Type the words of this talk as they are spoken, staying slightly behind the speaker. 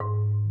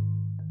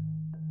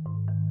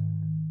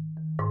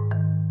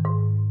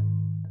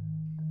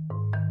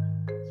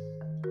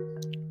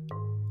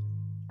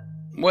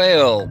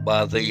Well,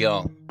 by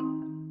the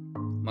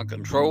my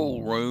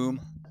control room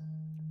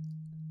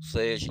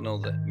says,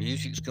 that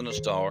music's gonna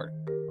start,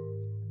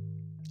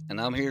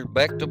 and I'm here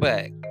back to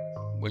back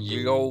with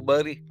your old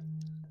buddy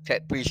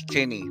Catfish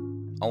Kenny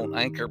on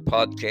Anchor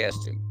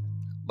Podcasting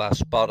by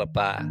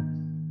Spotify.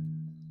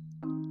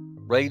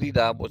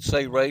 I would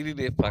say rated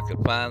if I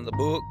could find the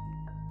book.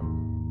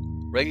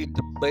 Rated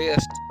the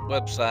best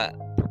website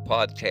for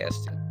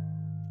podcasting,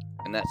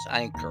 and that's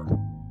Anchor.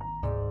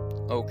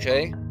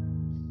 Okay.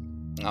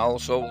 I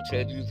also will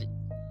tell you that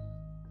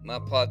my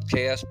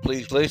podcast,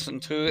 please listen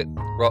to it,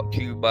 brought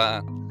to you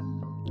by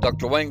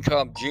Dr. Wayne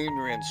Cobb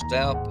Jr. and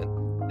staff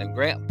and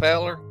Grant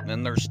Fowler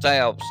and their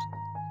staffs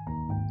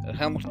at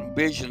Hamilton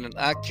Vision and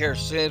Eye Care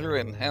Center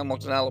in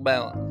Hamilton,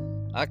 Alabama.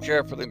 I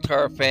care for the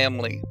entire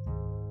family.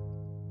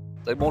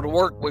 They want to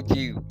work with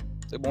you.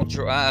 They want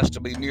your eyes to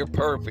be near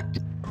perfect,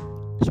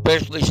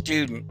 especially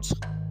students,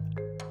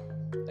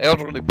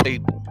 elderly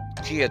people,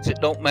 kids. It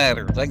don't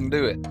matter. They can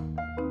do it.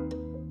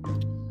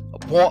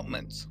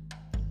 Appointments.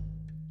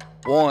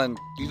 Hey,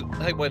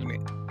 wait a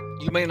minute.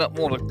 You may not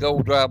want to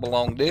go drive a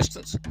long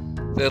distance.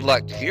 They'd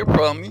like to hear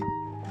from you.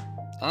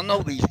 I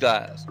know these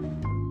guys.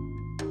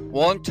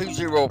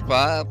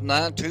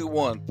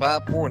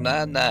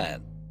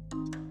 1-205-921-5499.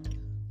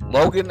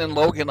 Logan and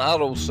Logan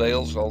Auto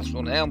Sales, also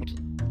in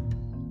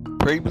Hamilton.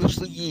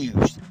 Previously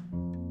used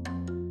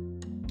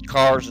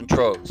cars and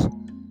trucks.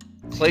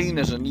 Clean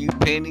as a new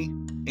penny,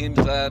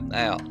 inside and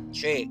out.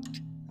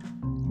 Checked.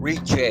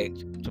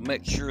 Rechecked to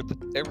make sure that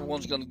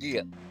everyone's going to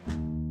get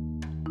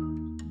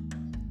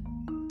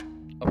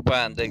a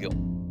fine deal.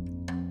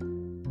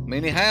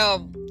 Many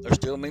have. There's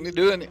still many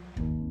doing it.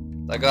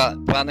 They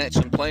got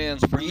financing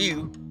plans for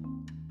you.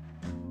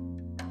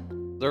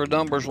 Their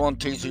number's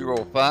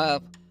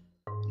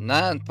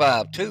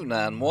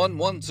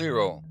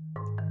 1-205-952-9110.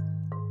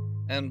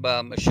 And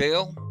by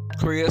Michelle,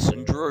 Chris,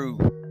 and Drew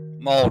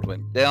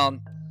Maldwin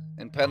down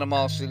in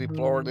Panama City,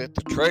 Florida at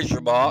the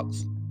Treasure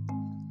Box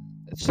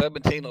at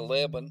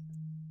 1711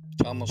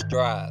 Thomas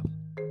Drive.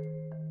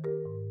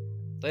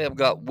 They have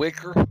got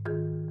wicker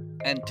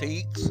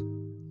antiques.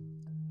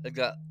 They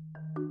got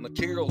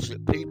materials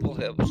that people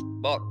have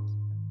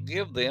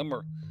give them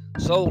or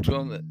sold to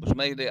them that was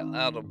made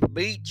out of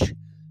beach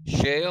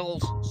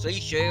shells,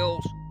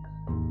 seashells,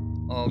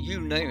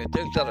 you name it.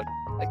 They've got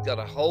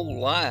a whole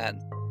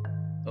line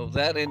of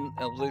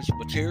these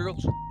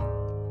materials.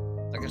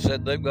 Like I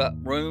said, they've got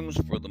rooms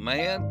for the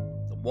man,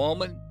 the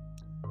woman,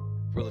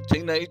 for the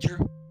teenager.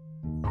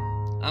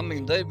 I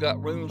mean, they've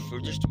got rooms for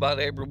just about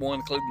everyone,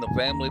 including the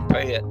family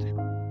pet.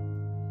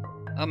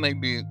 I may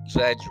be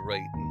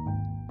exaggerating,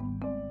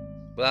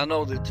 but I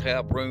know that they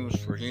have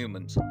rooms for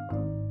humans.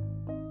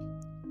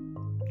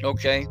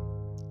 Okay,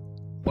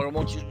 what I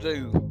want you to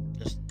do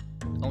is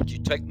I want you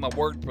to take my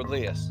word for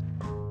this.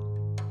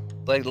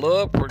 They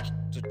love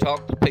to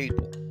talk to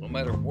people, no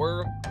matter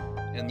where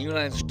in the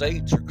United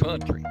States or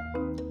country.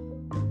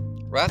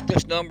 Write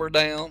this number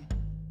down.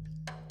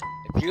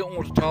 If you don't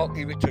want to talk,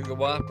 give it to your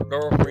wife or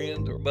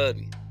girlfriend or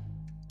buddy.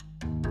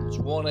 It's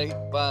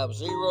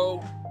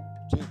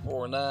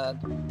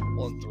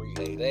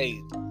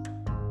 1-850-249-1388.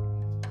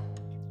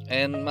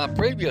 And my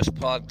previous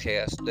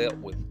podcast dealt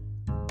with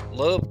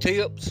love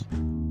tips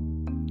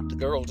to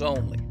girls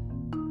only.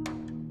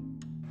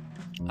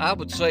 I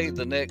would say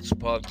the next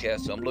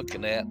podcast I'm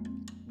looking at,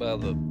 by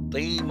the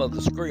theme of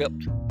the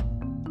script,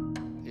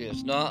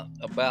 is not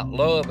about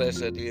love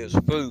as it is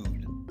food.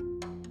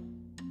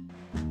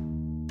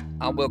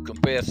 I will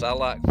confess I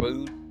like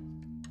food.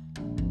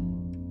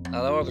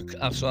 I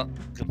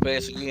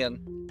confess again,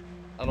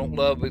 I don't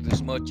love it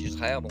as much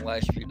as I have in the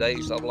last few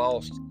days. I've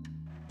lost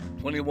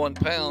 21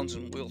 pounds,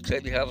 and we'll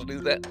tell you how to do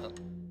that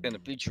in a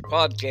future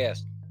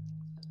podcast.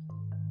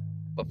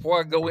 Before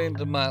I go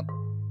into my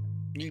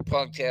new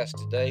podcast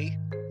today,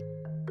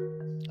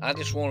 I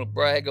just want to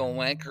brag on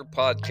Anchor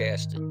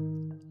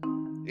Podcasting.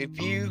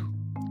 If you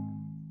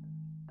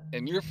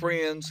and your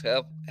friends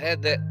have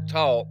had that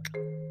talk,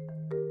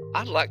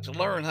 I'd like to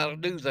learn how to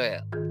do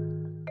that,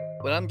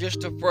 but I'm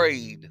just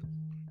afraid.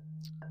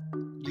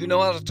 You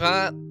know how to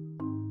type?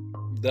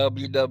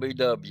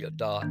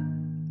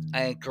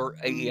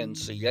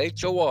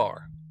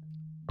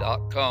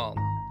 www.anchor.com.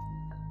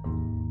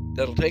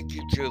 That'll take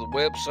you to the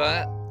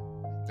website.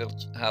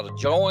 How to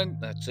join.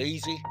 That's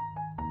easy.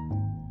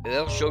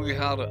 It'll show you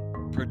how to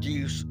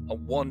produce a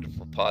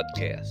wonderful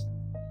podcast.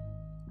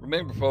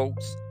 Remember,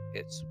 folks,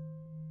 it's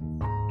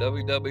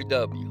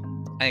www.anchor.com.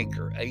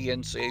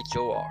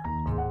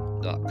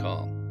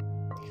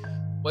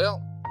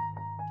 Well,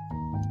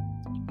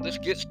 let's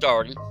get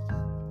started.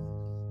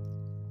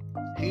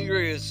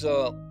 Here's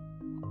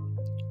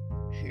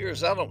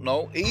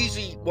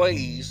easy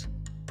ways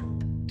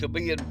to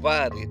be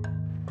invited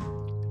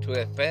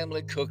to a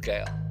family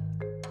cookout.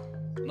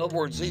 In other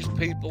words, these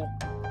people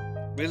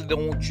really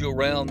don't want you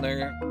around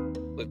there,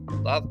 but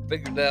I've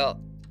figured out,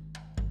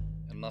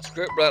 and my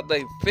script right,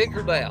 they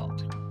figured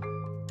out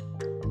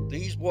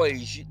these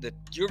ways that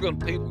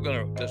people are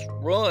going to just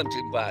run to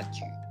invite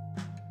you.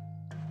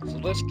 So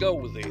let's go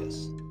with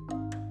this.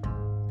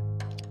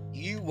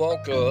 you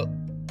walk up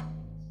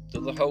to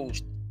the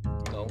host,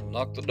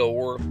 knock the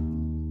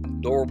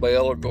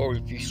doorbell, or go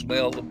if you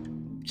smell the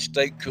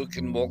steak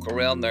cooking, walk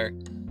around there,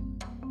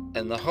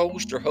 and the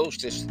host or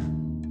hostess,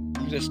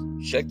 you just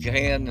shake your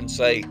hand and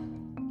say,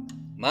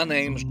 "My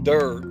name's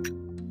Dirk."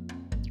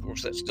 Of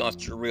course, that's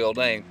not your real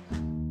name,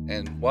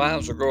 and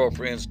wives or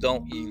girlfriends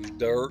don't use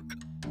Dirk.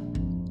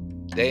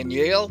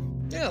 Danielle,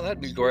 yeah,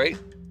 that'd be great,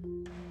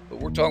 but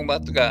we're talking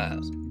about the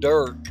guys.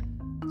 Dirk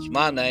is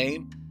my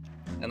name,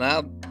 and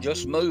I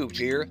just moved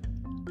here,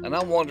 and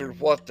I wondered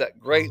what that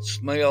great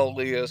smell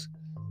is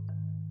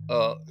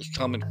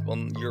coming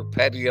from your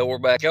patio or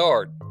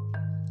backyard.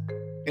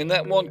 In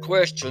that one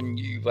question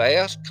you've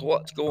asked,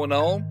 what's going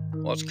on,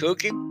 what's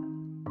cooking,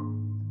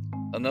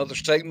 another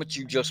statement,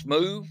 you just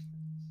moved,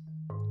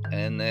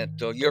 and that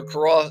your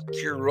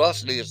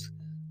curiosity has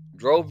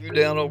drove you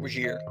down over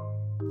here,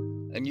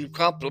 and you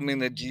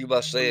complimented you by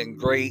saying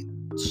great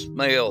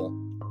smell.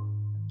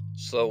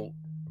 So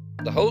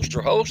the host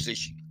or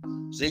hostess,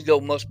 his ego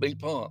must be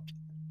pumped.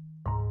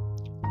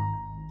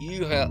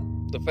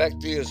 The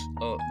fact is,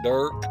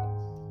 Dirk,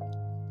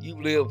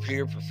 you lived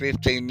here for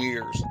 15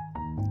 years,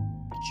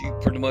 but you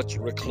pretty much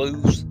a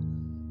recluse,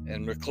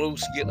 and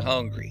recluse get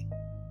hungry.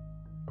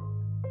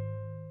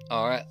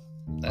 All right,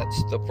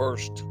 that's the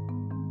first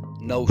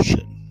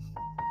notion.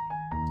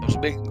 There's a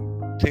big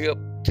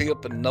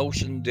tip and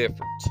notion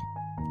difference.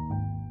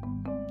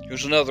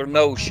 Here's another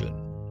notion.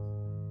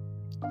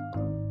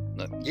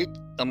 Now,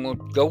 I'm going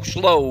to go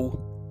slow.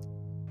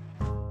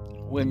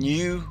 When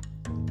you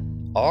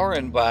are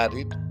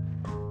invited,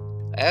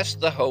 ask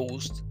the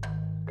host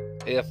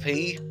if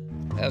he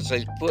has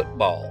a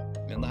football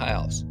in the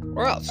house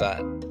or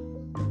outside,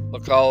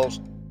 because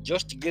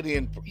just to get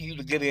in, for you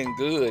to get in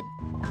good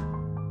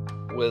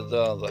with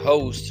the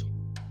host,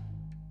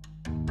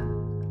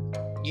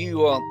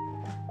 you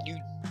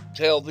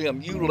tell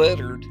them you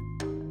lettered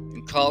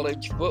in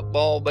college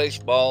football,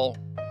 baseball,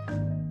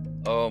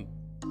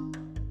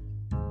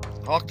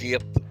 hockey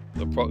if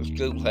the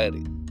school had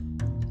it.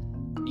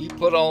 You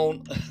put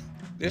on,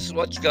 this is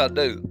what you got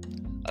to do.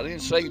 I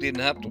didn't say you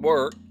didn't have to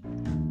work.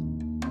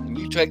 And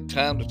you take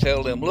time to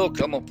tell them,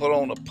 look, I'm going to put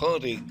on a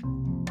punting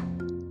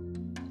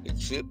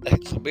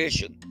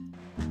exhibition.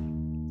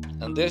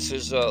 And this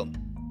is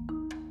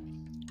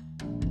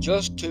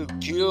just to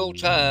kill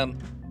time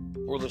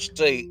for the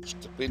steaks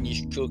to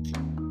finish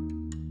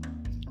cooking.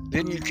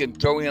 Then you can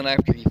throw in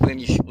after you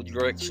finish with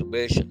your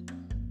exhibition.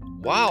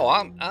 Wow,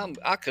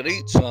 I could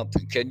eat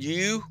something. Can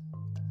you?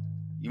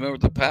 You remember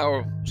the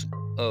power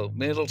of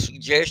mental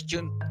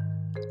suggestion?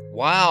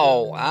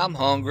 Wow, I'm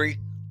hungry.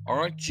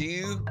 Aren't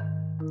you?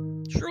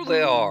 Sure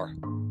they are.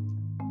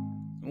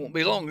 It won't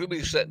be long. You'll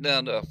be sitting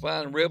down to a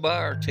fine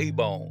ribeye or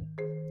T-bone.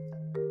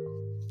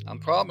 I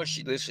promise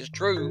you this is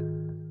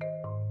true.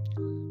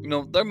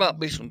 There might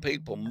be some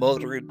people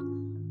muttering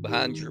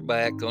behind your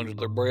back under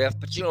their breath,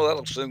 but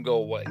that'll soon go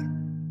away.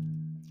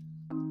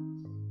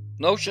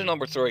 Notion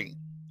number 3.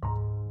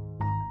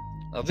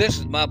 Now this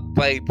is my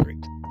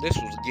favorite. This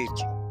will get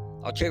you.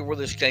 I'll tell you where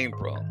this came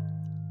from.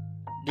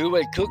 Do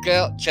a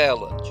cookout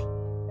challenge.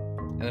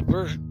 And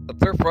if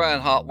they're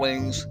frying hot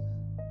wings,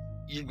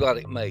 you got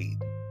it made.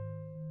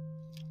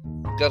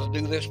 You got to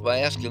do this by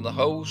asking the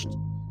host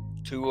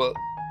to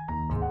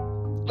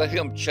let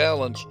him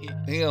challenge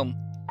him.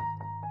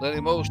 Let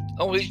him host.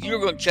 Oh, you're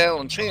going to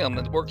challenge him,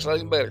 and it works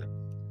even better.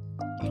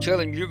 You tell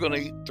him you're going to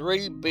eat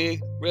 3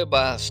 big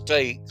ribeye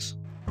steaks,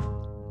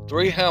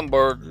 3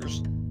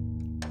 hamburgers.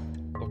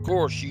 Of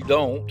course, you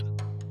don't.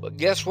 But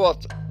guess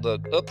what the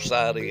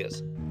upside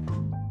is?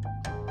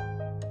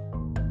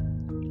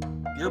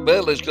 Your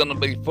belly's going to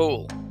be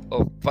full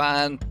of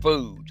fine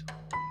food.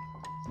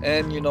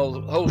 And, the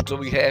host will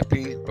be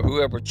happy, or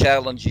whoever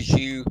challenges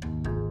you.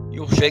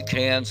 You'll shake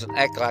hands and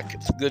act like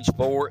it's a good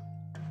sport.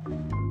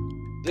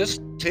 This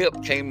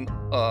tip came,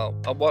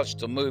 I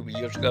watched a movie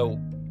years ago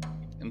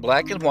in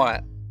black and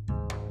white.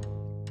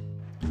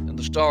 And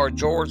the star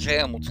George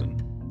Hamilton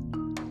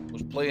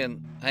was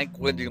playing Hank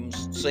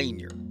Williams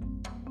Sr.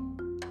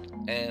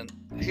 And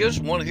here's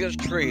one of his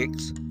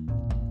tricks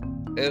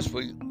as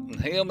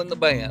him and the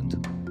band,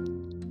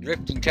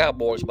 Drifting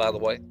Cowboys, by the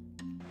way,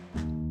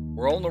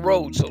 we're on the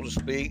road, so to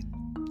speak,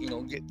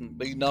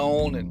 be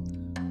known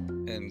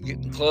and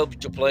getting clubs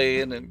to play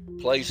in and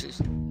places.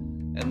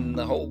 And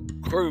the whole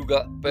crew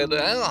got fed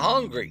up,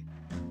 hungry.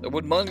 There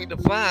wasn't money to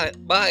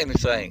buy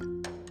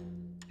anything.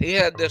 He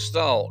had this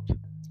thought.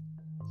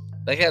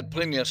 They had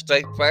plenty of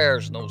state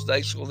fairs in those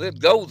days, so they'd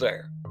go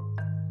there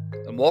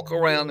and walk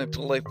around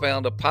until they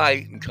found a pie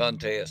eating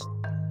contest.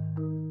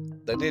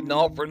 They didn't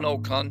offer no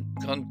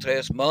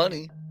contest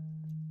money.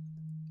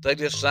 They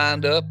just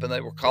signed up and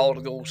they were called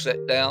to go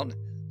sit down,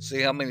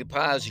 see how many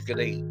pies you could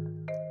eat.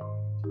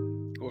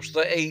 Of course,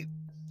 they ate,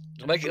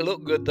 to make it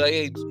look good, they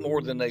ate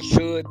more than they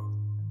should,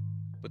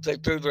 but they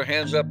threw their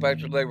hands up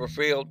after they were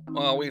filled.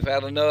 Well, we've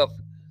had enough.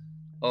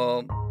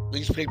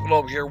 These people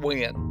over here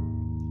win.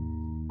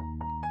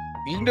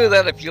 You can do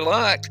that if you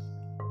like.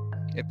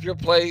 If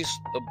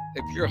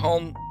your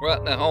home,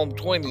 right now, home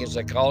 20 as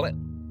they call it,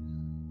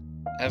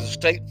 as a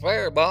state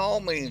fair, by all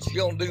means, if you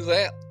don't do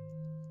that,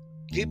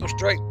 keep a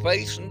straight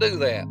face and do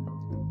that.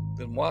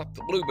 Then wipe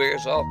the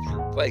blueberries off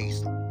your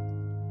face.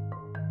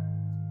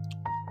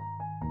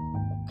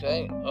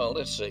 Okay,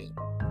 let's see.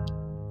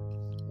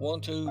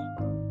 1, 2,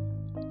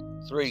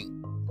 3.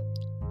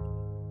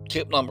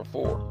 Tip number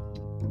 4.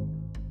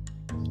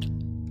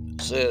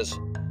 It says,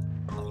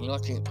 I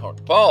can't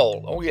talk.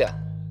 Fall. Oh, yeah.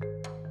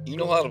 You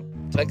know how to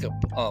take a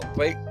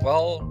fake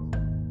fall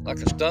like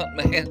a stunt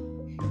man?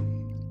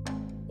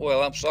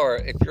 Well, I'm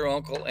sorry. If your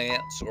uncle,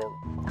 aunts, or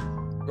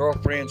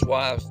girlfriend's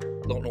wives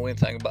don't know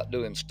anything about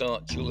doing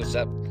stunts, you'll just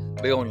have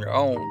to be on your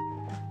own.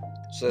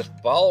 It says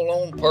fall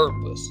on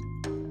purpose.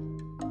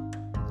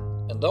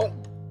 And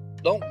don't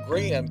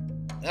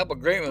grin. Have a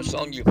grimace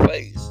on your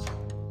face.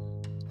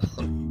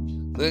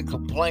 Then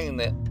complain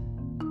that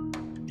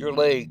your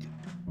leg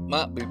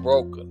might be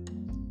broken.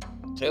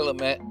 Tell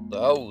him at the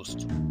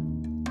host.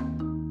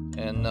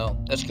 And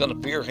that's going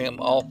to fear him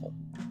awful.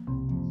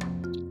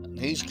 And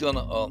he's going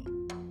to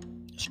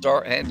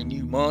start handing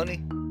you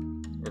money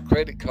or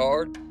credit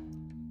card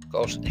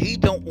because he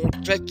don't want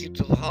to take you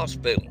to the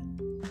hospital.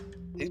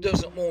 He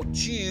doesn't want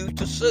you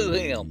to sue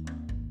him.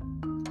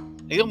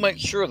 He'll make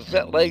sure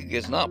that leg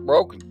is not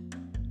broken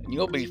and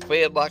you'll be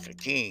fed like a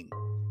king.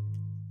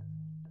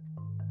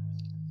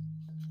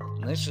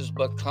 And this is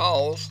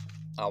because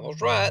I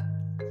was right.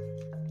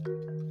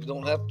 You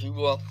don't have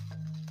to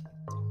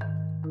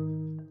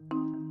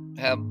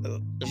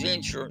his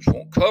insurance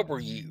won't cover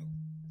you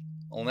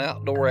on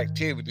outdoor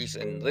activities,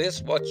 and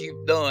what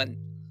you've done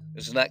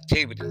is an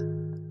activity,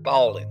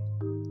 falling.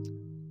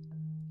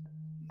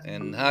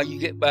 And how you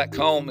get back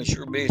home is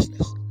your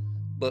business.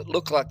 But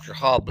look like you're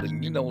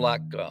hobbling,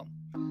 like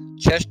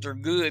Chester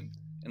Good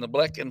in the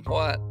Black and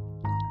White.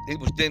 He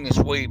was Dennis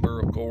Weaver,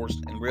 of course,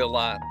 in real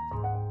life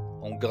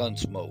on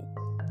Gunsmoke.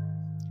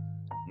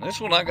 And this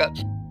one I got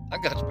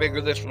to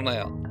figure this one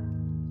out.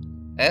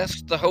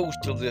 Ask the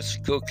host of this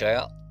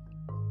cookout,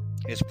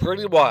 his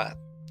pretty wife,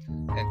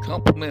 and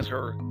compliment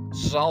her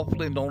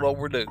softly and don't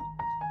overdo.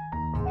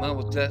 Mine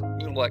was that,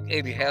 like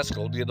Eddie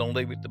Haskell did on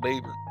Leave It to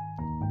Beaver.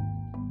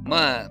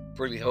 My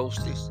pretty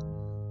hostess,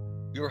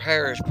 your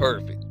hair is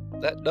perfect.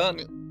 That done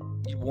it.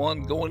 You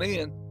won going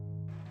in.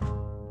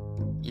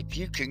 If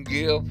you can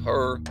give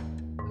her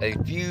a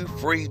few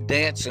free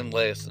dancing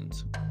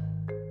lessons,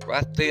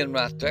 right then,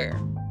 right there.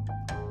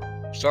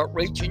 Start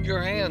reaching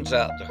your hands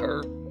out to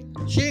her.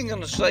 She ain't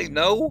gonna say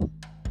no.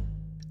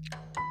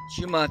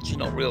 She might,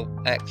 real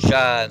act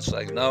shy and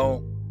say,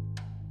 no,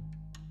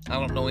 I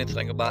don't know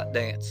anything about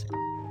dancing.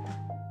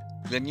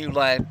 Then you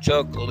laugh,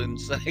 chuckle, and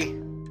say,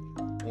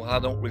 well, I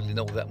don't really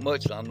know that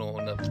much. I know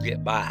enough to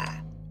get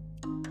by.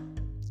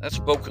 That's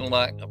spoken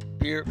like a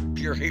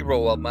pure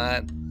hero of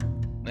mine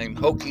named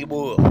Hokey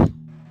Wolf.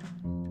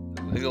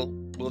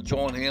 We'll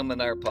join him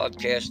in our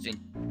podcasting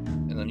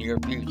in the near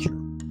future.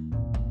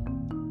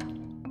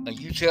 Now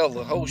you tell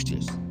the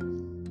hostess,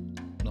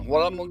 now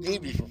what I'm going to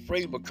give you for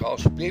free will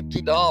cost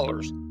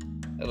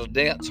 $50 at a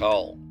dance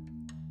hall.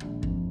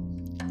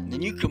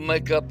 Then you can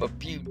make up a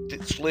few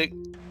slick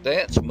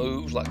dance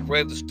moves like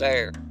Fred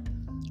Astaire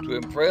to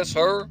impress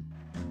her.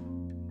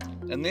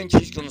 And then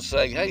she's going to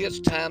say, hey, it's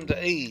time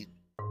to eat.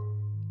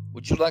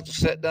 Would you like to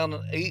sit down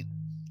and eat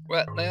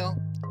right now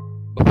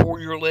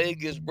before your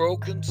leg is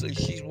broken? So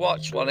she's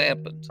watched what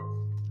happens.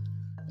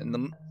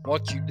 And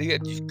what you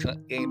did, you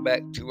came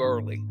back too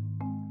early.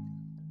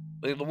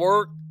 It'll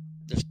work.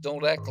 Just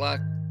don't act like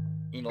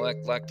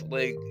the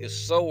leg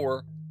is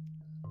sore,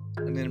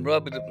 and then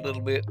rub it a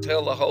little bit.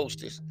 Tell the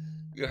hostess,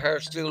 your hair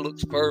still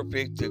looks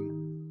perfect,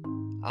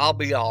 and I'll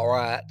be all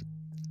right.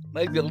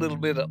 Maybe a little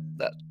bit of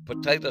that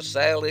potato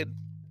salad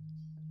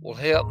will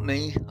help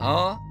me,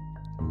 huh?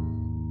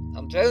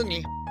 I'm telling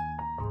you,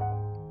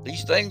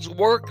 these things will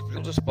work if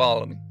you'll just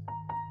follow me.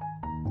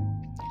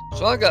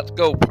 So I got to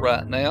go for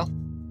right now.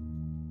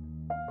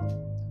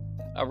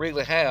 I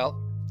really have.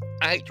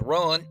 I hate to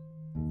run,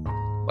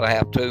 but I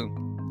have to.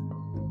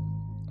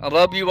 I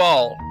love you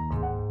all.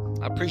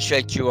 I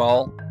appreciate you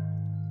all.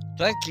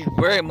 Thank you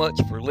very much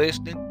for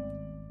listening.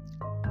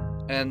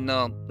 And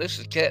this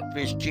is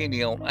Catfish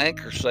Kenny on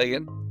Anchor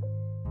saying,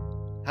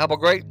 have a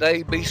great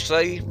day, be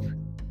safe,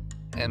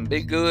 and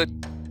be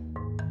good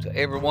to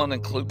everyone,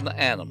 including the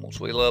animals.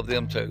 We love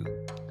them too.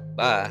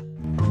 Bye.